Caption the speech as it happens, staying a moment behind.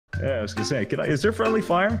Yeah, I was gonna say, is there friendly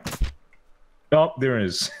fire? Oh, there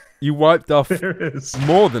is. You wiped off There is.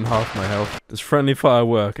 more than half my health. Does friendly fire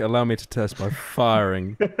work? Allow me to test by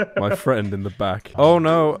firing my friend in the back. Oh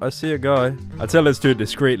no, I see a guy. I tell let's do it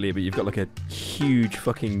discreetly, but you've got like a huge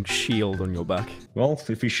fucking shield on your back. Well,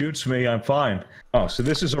 if he shoots me, I'm fine. Oh, so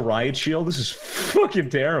this is a riot shield? This is fucking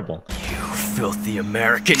terrible. You filthy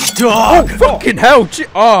American dog! Oh, fucking hell!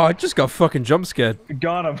 Oh, I just got fucking jump scared.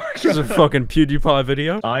 Got him. This is a fucking PewDiePie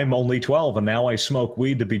video. I'm only 12, and now I smoke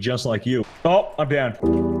weed to be just like you. Oh, I'm down.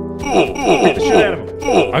 Get the shit out of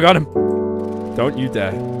him. I got him. Don't you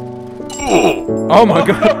dare. Oh my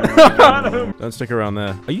god. Got him. Don't stick around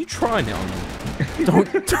there. Are you trying it on me?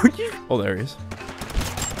 Don't you? Oh, there he is.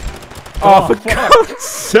 Oh, for God's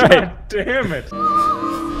sake. God damn it.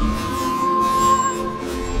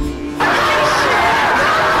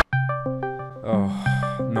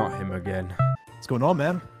 Oh, not him again. What's going on,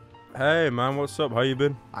 man? Hey, man, what's up? How you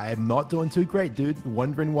been? I am not doing too great, dude.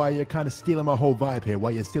 Wondering why you're kind of stealing my whole vibe here,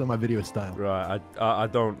 why you're stealing my video style. Right, I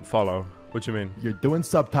don't follow. What you mean? You're doing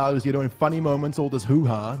subtitles, you're doing funny moments, all this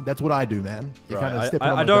hoo-ha. That's what I do, man. You're Right. kind of stepping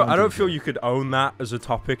on I my don't boundaries feel here. you could own that as a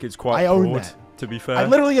topic. It's quite I own broad, that. to be fair. I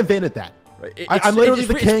literally invented that. It's, I'm literally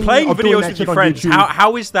the king playing of doing videos that with shit your on friends. YouTube.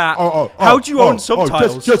 How is that? How do you own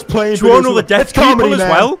subtitles? Just playing. Do you own all the videos. deaf It's comedy, people as man.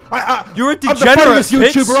 well? You're a I'm the degenerate, funniest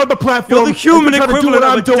Fitz. YouTuber on the platform. You're the human I'm trying to do equivalent what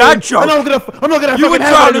of I'm a doing. dad joke. I'm not gonna You would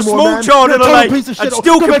fucking try have to it anymore, smoke man. John You're and a total like, piece of shit. and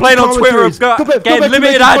still Go back complain to on Twitter commentaries. of Go back getting to limited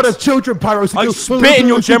making fun ads. of children, Pyrocynical. I spit in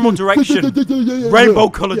your general direction.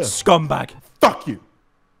 Rainbow-colored scumbag. Fuck you.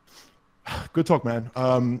 Good talk, man.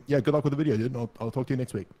 Yeah, good luck with the video, dude. I'll talk to you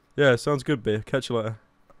next week. Yeah, sounds good, B. Catch you later.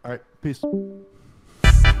 All right, peace. That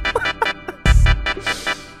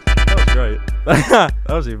was great. That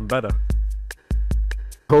was even better.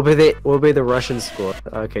 We'll be the Russian squad.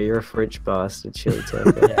 Okay, you're a French bastard, chili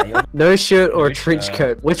temper. No shirt or a trench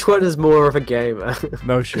coat. Which one is more of a gamer?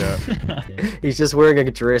 No shirt. He's just wearing a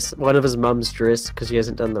dress, one of his mum's dress, because he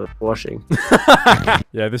hasn't done the washing.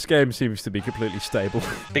 Yeah, this game seems to be completely stable.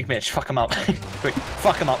 Big Mitch, fuck him up. Quick,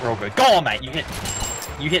 fuck him up real good. Go on, mate. You hit.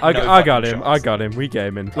 I got him. I got him. We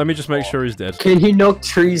gaming. Let me just make sure he's dead. Can you knock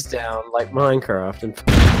trees down like Minecraft? And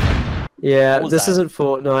yeah, this isn't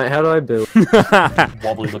Fortnite. How do I build?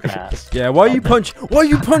 Wobbly looking ass. Yeah, why are you punching? Why are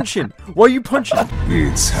you punching? Why are you punching?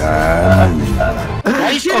 It's time. Why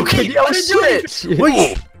are you shooting me? Oh shit!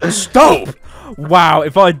 Wait, stop! Wow,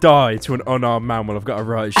 if I die to an unarmed man, well, I've got a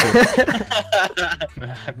right shit.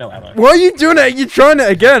 I have no ammo. Why are you doing it? You're trying it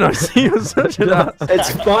again. I see you're such an ass.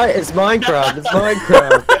 It's Minecraft. It's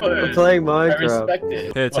Minecraft. I'm playing I Minecraft. respect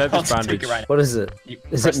it. Here, take I'll this just bandage. take it right What is it?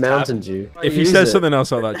 Is press it tab. Mountain Dew? If he Use says it. something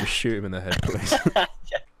else like that, just shoot him in the head, please.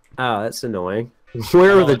 Oh, that's annoying.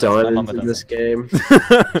 Where are the diamonds in doesn't. this game?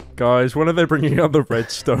 Guys, when are they bringing out the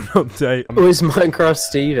redstone update? Where's Minecraft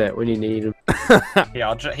Steve at when you need him?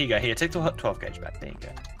 Here, here you go. Here, take the 12 gauge back. There you go.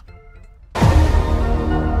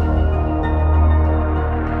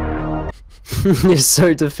 You're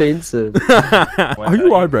so defensive. Are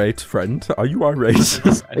you irate, friend? Are you irate?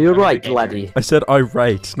 Are you right, laddie? I said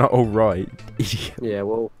irate, not alright. Idiot. Yeah,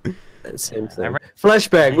 well, same thing.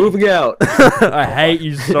 Flashbang, moving out. I hate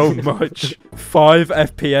you so much. 5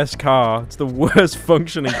 FPS car. It's the worst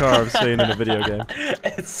functioning car I've seen in a video game.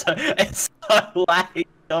 It's so laggy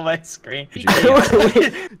on my screen.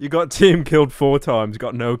 You got team killed 4 times,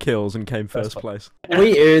 got no kills, and came first place.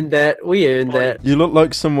 We earned that. We earned that. You look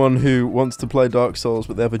like someone who wants to play Dark Souls,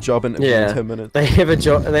 but they have a job interview Yeah. in 10 minutes. They have a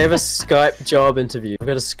job. They have a Skype job interview. I've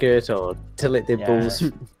got a skirt on to let their balls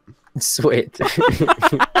sweat.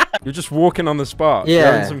 You're just walking on the spot.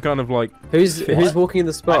 Yeah. You're in some kind of like Who's walking in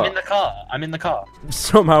the spot? I'm in the car. I'm in the car.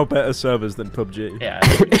 somehow better servers than PUBG. Yeah.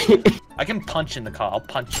 I can punch in the car. I'll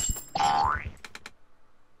punch.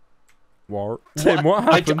 What? Tim, what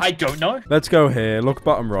happened? I don't know. Let's go here. Look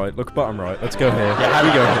bottom right. Look bottom right. Let's go here. Yeah,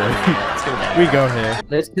 we go here. Let's go there. We go here.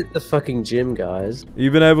 Let's hit the fucking gym, guys.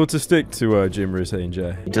 You've been able to stick to gym routine,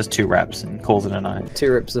 Jay? He does 2 reps and calls it a night.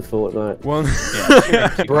 2 reps a fortnight. One.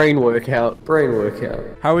 Brain workout. Brain workout.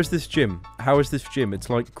 How is this gym? How is this gym? It's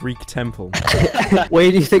like Greek temple. Where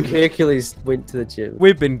do you think Hercules went to the gym?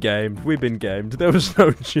 We've been gamed. We've been gamed. There was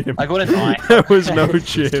no gym. I got an eye. There was no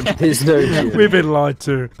gym. There's no gym. We've been lied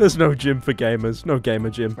to. There's no gym for gamers. No gamer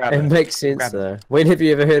gym. Grab It it. makes sense Grab it. though. When have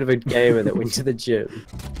you ever heard of a gamer that went to the gym?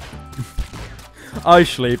 I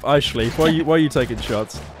sleep. Why are you taking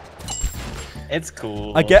shots? It's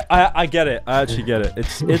cool. I get it. I actually get it.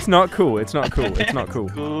 It's not cool. It's not cool. It's not cool.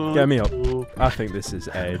 Cool. Get me up. I think this is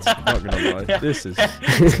AIDS. I'm not gonna lie. This is.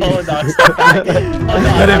 Oh no, stop back. Oh,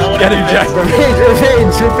 no, Get him, Jack.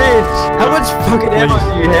 Revenge! How much fucking ammo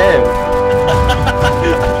do you have?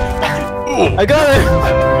 I got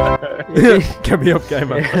it! Get me up,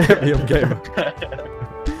 gamer. Get me up, gamer.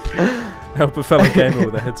 Help a fellow gamer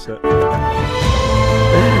with a headset.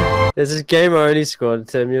 There's this gamer only squad,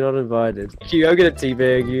 Tim. You're not invited. I'm gonna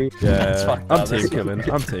teabag you. Yeah, I'm team killing.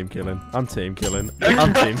 I'm team killing. I'm team killing.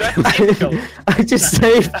 I'm team killing. I just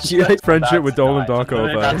saved you. Friendship with Dolan Dark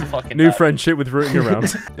over. New friendship with rooting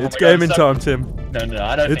around. It's gaming time, Tim. No,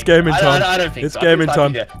 I don't. It's gaming time. I don't think it's so. gaming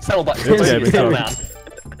time. Settle back. It's gaming time.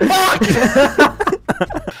 Fuck!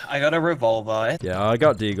 I got a revolver. Yeah, I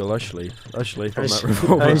got Deagle. I sleep from that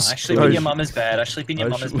revolver. I sleep in your mama's bed. I sleep in your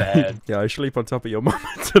mama's bed. Yeah, I sleep on top of your mama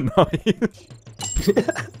tonight.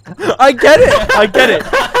 I get it! I get it!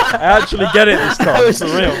 I actually get it this time, for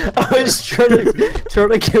real. I was trying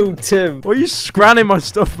to kill Tim. Why are you scranning my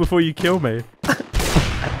stuff before you kill me?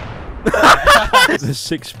 There's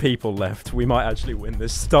 6 people left. We might actually win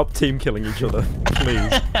this. Stop team killing each other,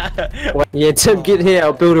 please. Yeah, Tim, get here.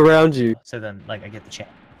 I'll build around you. So then, like, I get the chance.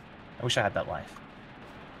 I wish I had that life.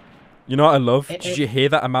 You know what I love? Did you hear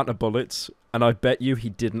that amount of bullets? And I bet you he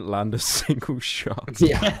didn't land a single shot.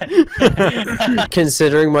 Yeah.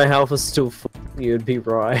 Considering my health is still full, you'd be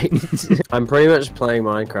right. I'm pretty much playing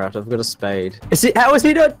Minecraft. I've got a spade. How is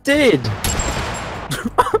he not dead?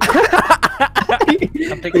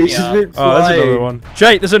 Come pick me up. Oh, there's another one.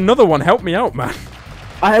 Jake, there's another one. Help me out, man.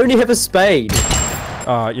 I only have a spade.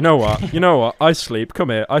 You know what? You know what? I sleep. Come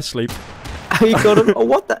here. I sleep. You got him? Oh,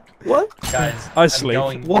 what the? What? Guys, I sleep.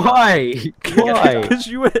 Why? Why? Because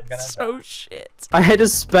you were so shit. I had a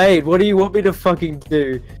spade. What do you want me to fucking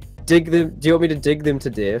do? Dig them? Do you want me to dig them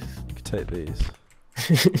to death? You can take these.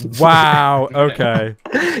 Wow. Okay.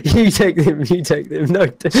 You take them. You take them. No,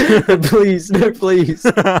 please. No, please.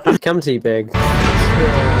 Come teabag.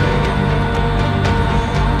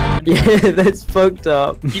 Yeah, that's fucked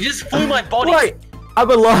up. You just flew my body. Wait,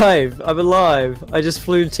 I'm alive. I'm alive. I just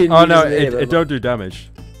flew 10 Oh no, meters in the air, it don't do damage.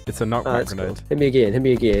 It's a knockback grenade. Cool. Hit me again. Hit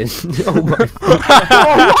me again. Oh my.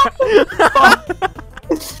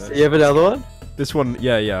 You have another one? This one,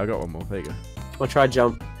 yeah, I got one more. There you go. I'll try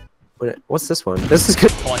jump. What's this one? This is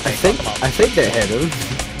good. Oh, I think that hit him.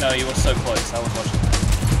 No, you were so close. I was watching.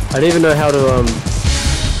 I don't even know how to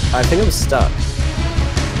I think I'm stuck.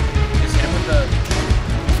 Just hit him with the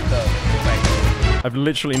I've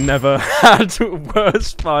literally never had a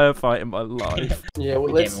worse firefight in my life. Yeah,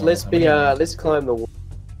 well, let's climb the wall.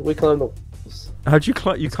 We climb the walls. How'd you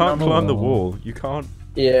climb? You can't climb the wall. You can't.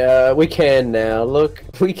 Yeah, we can now. Look,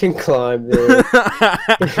 we can climb there.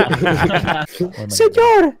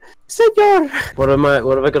 Senor! What have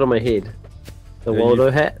I got on my head? The Waldo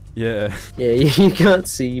hat? Yeah. Yeah, you can't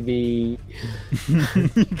see me.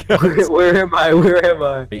 Where am I? Your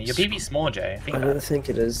BB's small, Jay. I don't think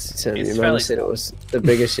it is, Tim. It's Your mum said it was the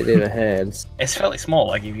biggest she'd ever had. It's fairly small,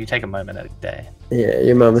 like if you take a moment a day. Yeah,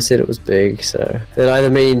 your mama said it was big, so that either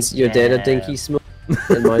means your dad a dinky small,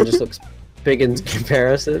 and mine just looks big in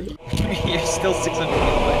comparison. You're still 600 feet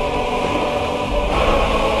away.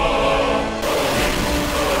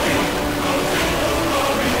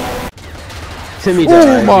 Timmy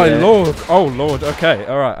Oh my lord! Oh lord! Okay,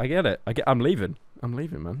 all right, I get it. I'm leaving. I'm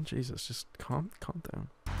leaving, man. Jesus, just calm down.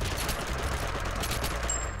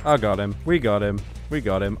 I got him. We got him. I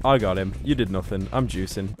got him. You did nothing. I'm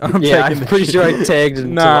juicing. I'm pretty sure I tagged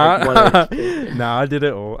him. Nah, nah, I did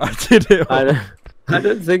it all. I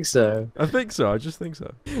don't think so. I think so. I just think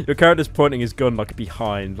so. Your character's pointing his gun like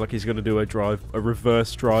behind, like he's gonna do a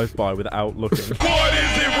reverse drive-by without looking. What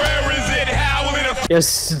is it? Where is it? How will it affect? You're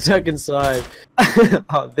stuck inside.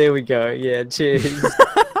 Oh, there we go. Yeah, cheers.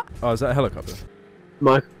 Oh, is that a helicopter?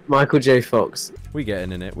 Michael J. Fox. We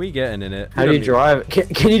getting in it. How do you drive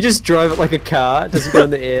it? Can you just drive it like a car? Does it go in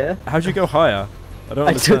the air? How'd you go higher? I don't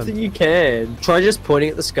understand. I don't think you can. Try just pointing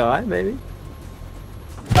at the sky, maybe?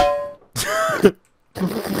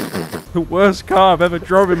 The worst car I've ever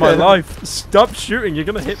drove in my life. Stop shooting, you're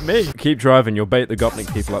gonna hit me. Keep driving, you'll bait the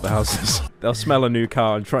Gopnik people at the houses. They'll smell a new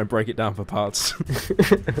car and try and break it down for parts.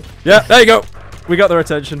 Yeah, there you go. We got their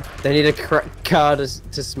attention. They need a car to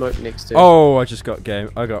smoke next to. Oh, I just got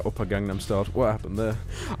Upper Gangnam Style. What happened there?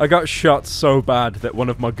 I got shot so bad that one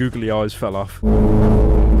of my googly eyes fell off.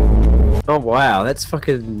 Oh wow, that's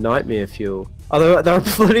fucking nightmare fuel. Oh, they're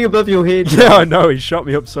floating above your head. Yeah, I know, he shot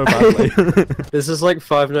me up so badly. This is like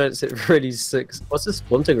 5 Nights at Freddy's 6. What's a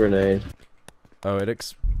splinter grenade? Oh,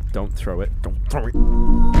 don't throw it. Don't throw it.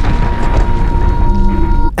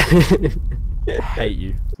 I hate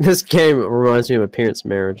you. This game reminds me of my parents'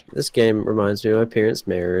 marriage.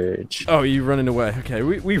 Oh, you running away? Okay,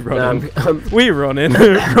 we run. No, we run in.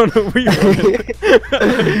 We run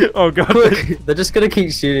in. Oh god. They're just gonna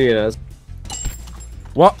keep shooting at us.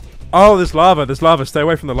 What? Oh, there's lava. Stay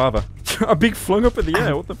away from the lava. I'm being flung up in the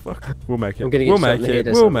air. What the fuck? We'll make it. I'm gonna get We'll shot in make the head it.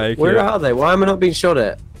 or We'll something. make Where it. are they? Why am I not being shot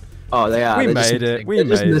at? Oh, they are. We They're just made it. missing. We They're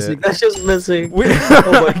just made missing. it. They're just missing. We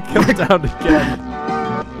Oh my come down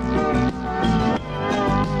again.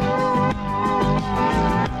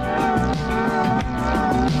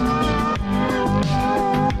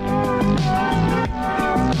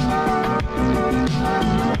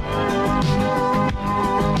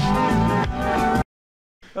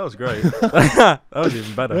 That was great. That was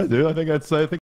even better. Yeah, dude. I think